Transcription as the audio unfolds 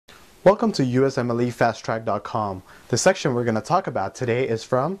Welcome to USMLEFasttrack.com. The section we're going to talk about today is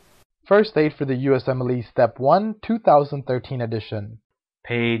from First Aid for the USMLE Step 1, 2013 edition.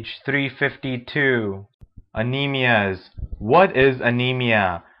 Page 352. Anemias. What is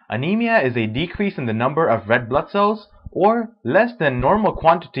anemia? Anemia is a decrease in the number of red blood cells or less than normal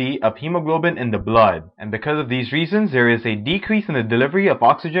quantity of hemoglobin in the blood. And because of these reasons, there is a decrease in the delivery of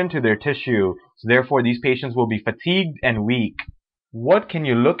oxygen to their tissue. So therefore, these patients will be fatigued and weak. What can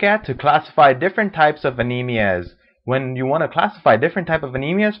you look at to classify different types of anemias? When you want to classify different types of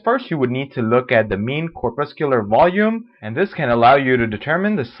anemias, first you would need to look at the mean corpuscular volume, and this can allow you to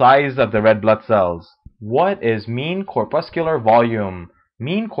determine the size of the red blood cells. What is mean corpuscular volume?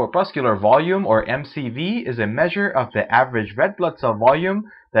 Mean corpuscular volume, or MCV, is a measure of the average red blood cell volume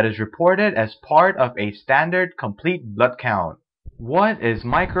that is reported as part of a standard complete blood count. What is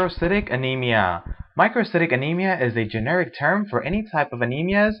microcytic anemia? Microcytic anemia is a generic term for any type of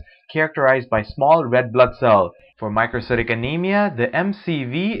anemias characterized by small red blood cell. For microcytic anemia, the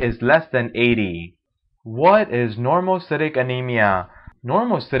MCV is less than 80. What is normocytic anemia?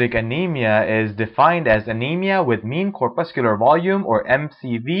 Normocytic anemia is defined as anemia with mean corpuscular volume, or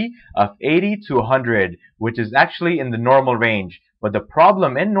MCV, of 80 to 100, which is actually in the normal range. But the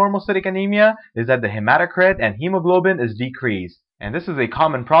problem in normocytic anemia is that the hematocrit and hemoglobin is decreased. And this is a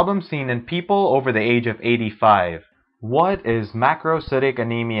common problem seen in people over the age of 85. What is macrocytic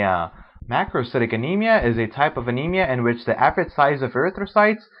anemia? Macrocytic anemia is a type of anemia in which the average size of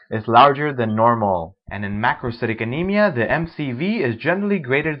erythrocytes is larger than normal. And in macrocytic anemia, the MCV is generally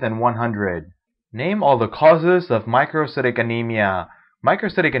greater than 100. Name all the causes of microcytic anemia.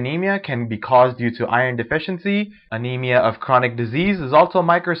 Microcytic anemia can be caused due to iron deficiency. Anemia of chronic disease is also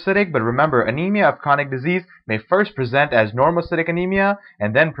microcytic, but remember, anemia of chronic disease may first present as normocytic anemia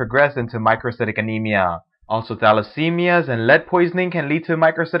and then progress into microcytic anemia. Also, thalassemias and lead poisoning can lead to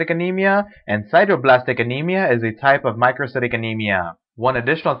microcytic anemia, and sideroblastic anemia is a type of microcytic anemia. One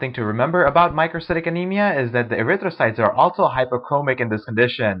additional thing to remember about microcytic anemia is that the erythrocytes are also hypochromic in this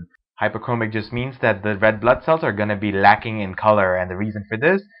condition. Hypochromic just means that the red blood cells are going to be lacking in color, and the reason for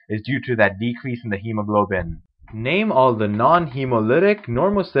this is due to that decrease in the hemoglobin. Name all the non-hemolytic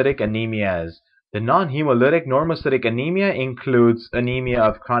normocytic anemias. The non-hemolytic normocytic anemia includes anemia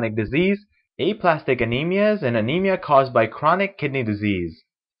of chronic disease, aplastic anemias, and anemia caused by chronic kidney disease.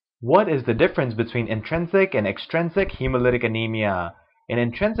 What is the difference between intrinsic and extrinsic hemolytic anemia? In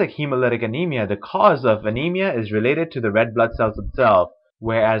intrinsic hemolytic anemia, the cause of anemia is related to the red blood cells itself,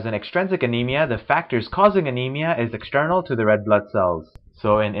 whereas in extrinsic anemia, the factors causing anemia is external to the red blood cells.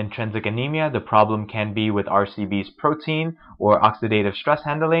 So in intrinsic anemia, the problem can be with RCB's protein or oxidative stress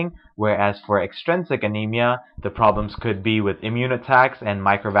handling, whereas for extrinsic anemia, the problems could be with immune attacks and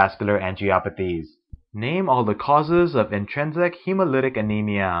microvascular angiopathies. Name all the causes of intrinsic hemolytic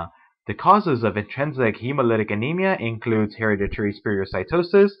anemia. The causes of intrinsic hemolytic anemia includes hereditary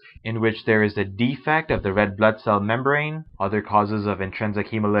spherocytosis, in which there is a defect of the red blood cell membrane. Other causes of intrinsic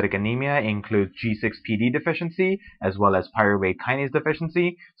hemolytic anemia include G6PD deficiency, as well as pyruvate kinase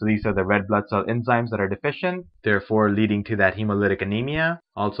deficiency. So these are the red blood cell enzymes that are deficient, therefore leading to that hemolytic anemia.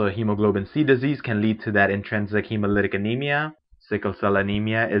 Also, hemoglobin C disease can lead to that intrinsic hemolytic anemia. Sickle cell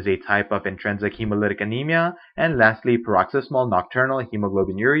anemia is a type of intrinsic hemolytic anemia, and lastly, paroxysmal nocturnal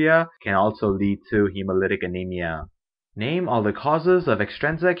hemoglobinuria can also lead to hemolytic anemia. Name all the causes of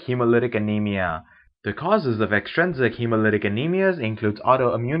extrinsic hemolytic anemia. The causes of extrinsic hemolytic anemias includes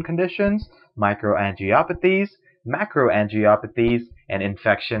autoimmune conditions, microangiopathies, macroangiopathies, and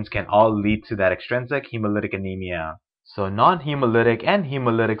infections can all lead to that extrinsic hemolytic anemia. So non-hemolytic and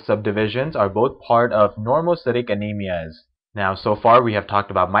hemolytic subdivisions are both part of normocytic anemias. Now, so far we have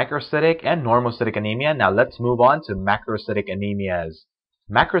talked about microcytic and normocytic anemia. Now let's move on to macrocytic anemias.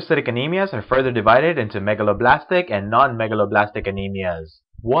 Macrocytic anemias are further divided into megaloblastic and non-megaloblastic anemias.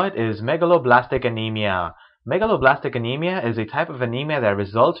 What is megaloblastic anemia? Megaloblastic anemia is a type of anemia that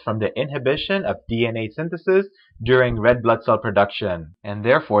results from the inhibition of DNA synthesis during red blood cell production, and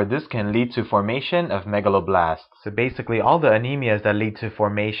therefore this can lead to formation of megaloblasts. So basically all the anemias that lead to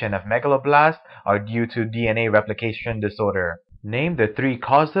formation of megaloblasts are due to DNA replication disorder. Name the three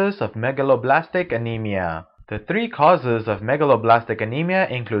causes of megaloblastic anemia. The three causes of megaloblastic anemia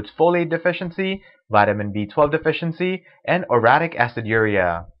includes folate deficiency, vitamin B12 deficiency, and uric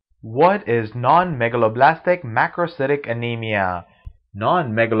aciduria. What is non-megaloblastic macrocytic anemia?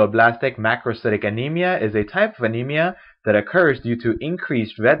 Non-megaloblastic macrocytic anemia is a type of anemia that occurs due to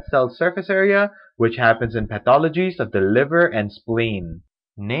increased red cell surface area, which happens in pathologies of the liver and spleen.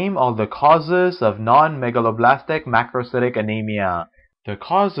 Name all the causes of non-megaloblastic macrocytic anemia. The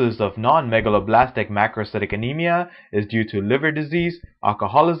causes of non-megaloblastic macrocytic anemia is due to liver disease,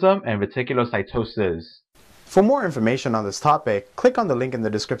 alcoholism, and reticulocytosis. For more information on this topic, click on the link in the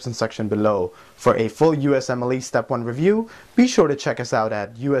description section below. For a full USMLE Step 1 review, be sure to check us out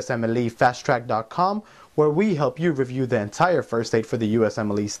at usmlefasttrack.com, where we help you review the entire first aid for the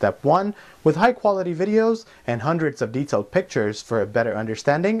USMLE Step 1 with high quality videos and hundreds of detailed pictures for a better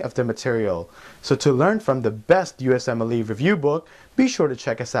understanding of the material. So to learn from the best USMLE review book, be sure to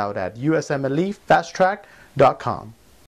check us out at usmlefasttrack.com.